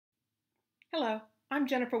Hello, I'm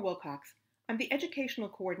Jennifer Wilcox. I'm the Educational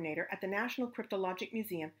Coordinator at the National Cryptologic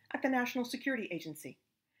Museum at the National Security Agency.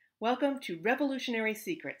 Welcome to Revolutionary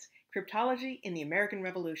Secrets, Cryptology in the American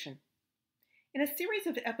Revolution. In a series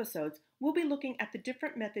of episodes, we'll be looking at the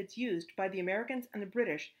different methods used by the Americans and the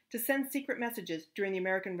British to send secret messages during the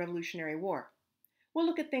American Revolutionary War. We'll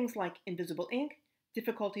look at things like invisible ink,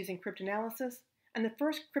 difficulties in cryptanalysis, and the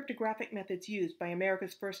first cryptographic methods used by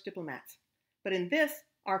America's first diplomats. But in this,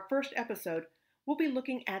 our first episode, we'll be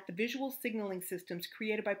looking at the visual signaling systems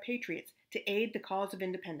created by patriots to aid the cause of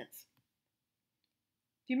independence.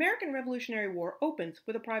 The American Revolutionary War opens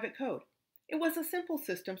with a private code. It was a simple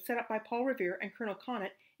system set up by Paul Revere and Colonel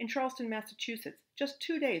Connaught in Charleston, Massachusetts, just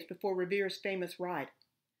 2 days before Revere's famous ride.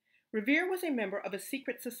 Revere was a member of a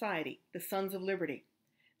secret society, the Sons of Liberty.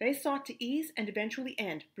 They sought to ease and eventually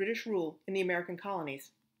end British rule in the American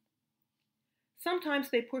colonies. Sometimes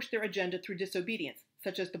they pushed their agenda through disobedience,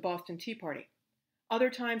 such as the Boston Tea Party. Other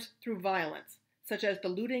times through violence, such as the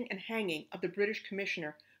looting and hanging of the British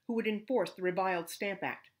commissioner who would enforce the reviled Stamp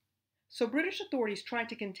Act. So British authorities tried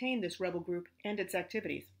to contain this rebel group and its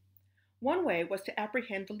activities. One way was to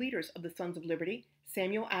apprehend the leaders of the Sons of Liberty,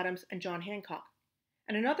 Samuel Adams and John Hancock.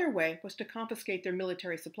 And another way was to confiscate their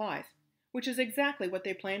military supplies, which is exactly what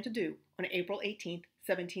they planned to do on April 18,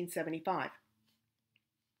 1775.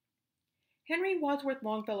 Henry Wadsworth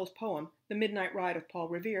Longfellow's poem, The Midnight Ride of Paul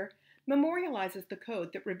Revere, memorializes the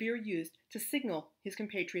code that Revere used to signal his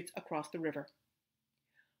compatriots across the river.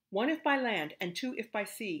 1 if by land, and 2 if by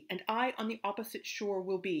sea, and I on the opposite shore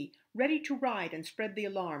will be, ready to ride and spread the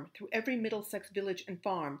alarm through every Middlesex village and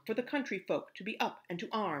farm, for the country folk to be up and to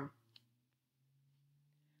arm.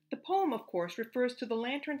 The poem, of course, refers to the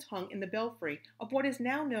lanterns hung in the belfry of what is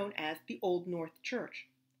now known as the Old North Church.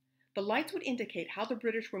 The lights would indicate how the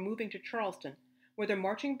British were moving to Charleston, whether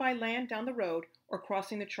marching by land down the road or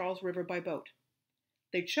crossing the Charles River by boat.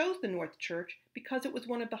 They chose the North Church because it was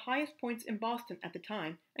one of the highest points in Boston at the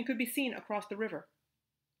time and could be seen across the river.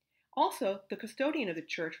 Also, the custodian of the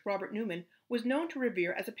church, Robert Newman, was known to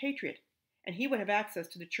Revere as a patriot, and he would have access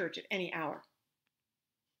to the church at any hour.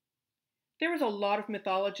 There is a lot of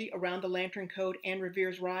mythology around the Lantern Code and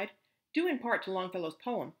Revere's ride, due in part to Longfellow's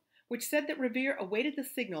poem, which said that Revere awaited the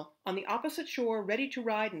signal on the opposite shore ready to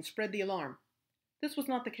ride and spread the alarm. This was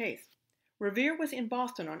not the case. Revere was in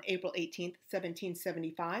Boston on April 18,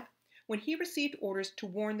 1775, when he received orders to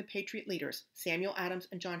warn the Patriot leaders, Samuel Adams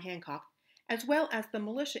and John Hancock, as well as the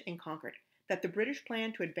militia in Concord, that the British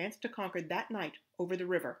planned to advance to Concord that night over the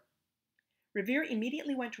river. Revere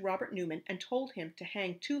immediately went to Robert Newman and told him to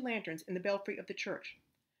hang 2 lanterns in the belfry of the church.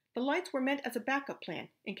 The lights were meant as a backup plan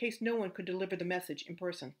in case no one could deliver the message in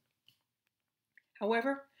person.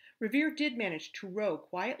 However, Revere did manage to row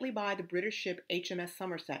quietly by the British ship HMS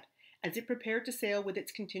Somerset as it prepared to sail with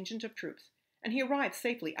its contingent of troops, and he arrived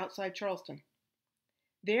safely outside Charleston.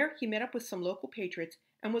 There he met up with some local patriots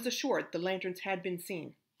and was assured the lanterns had been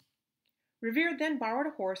seen. Revere then borrowed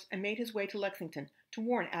a horse and made his way to Lexington to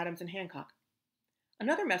warn Adams and Hancock.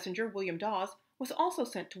 Another messenger, William Dawes, was also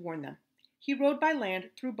sent to warn them. He rode by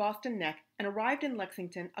land through Boston Neck and arrived in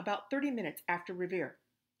Lexington about 30 minutes after Revere.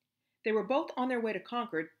 They were both on their way to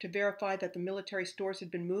Concord to verify that the military stores had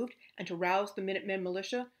been moved and to rouse the Minutemen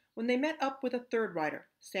militia when they met up with a third rider,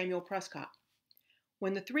 Samuel Prescott.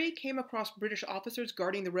 When the 3 came across British officers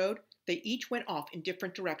guarding the road, they each went off in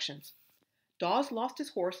different directions. Dawes lost his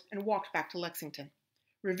horse and walked back to Lexington.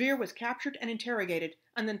 Revere was captured and interrogated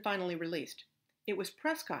and then finally released. It was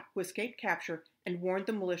Prescott who escaped capture and warned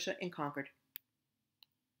the militia in Concord.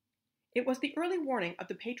 It was the early warning of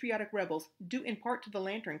the patriotic rebels, due in part to the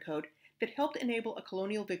Lantern Code, that helped enable a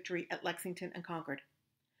colonial victory at Lexington and Concord.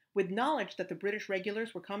 With knowledge that the British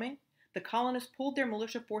regulars were coming, the colonists pulled their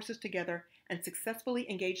militia forces together and successfully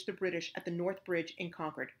engaged the British at the North Bridge in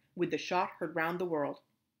Concord, with the shot heard round the world.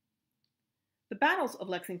 The battles of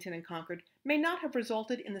Lexington and Concord may not have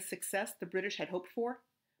resulted in the success the British had hoped for,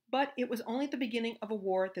 but it was only the beginning of a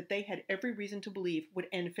war that they had every reason to believe would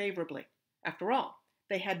end favorably. After all,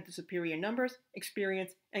 they had the superior numbers,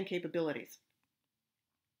 experience, and capabilities.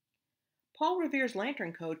 Paul Revere's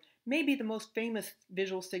Lantern Code may be the most famous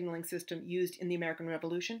visual signaling system used in the American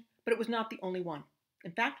Revolution, but it was not the only one.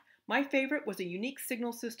 In fact, my favorite was a unique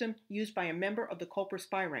signal system used by a member of the Culper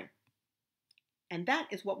spy ring. And that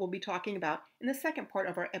is what we'll be talking about in the second part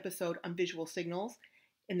of our episode on visual signals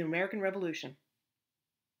in the American Revolution.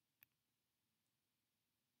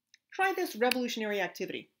 Try this revolutionary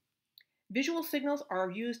activity. Visual signals are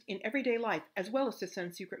used in everyday life as well as to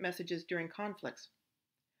send secret messages during conflicts.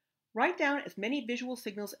 Write down as many visual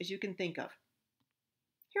signals as you can think of.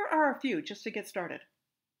 Here are a few just to get started.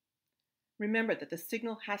 Remember that the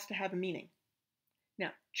signal has to have a meaning.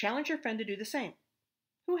 Now, challenge your friend to do the same.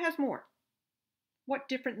 Who has more? What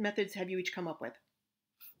different methods have you each come up with?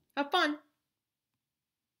 Have fun!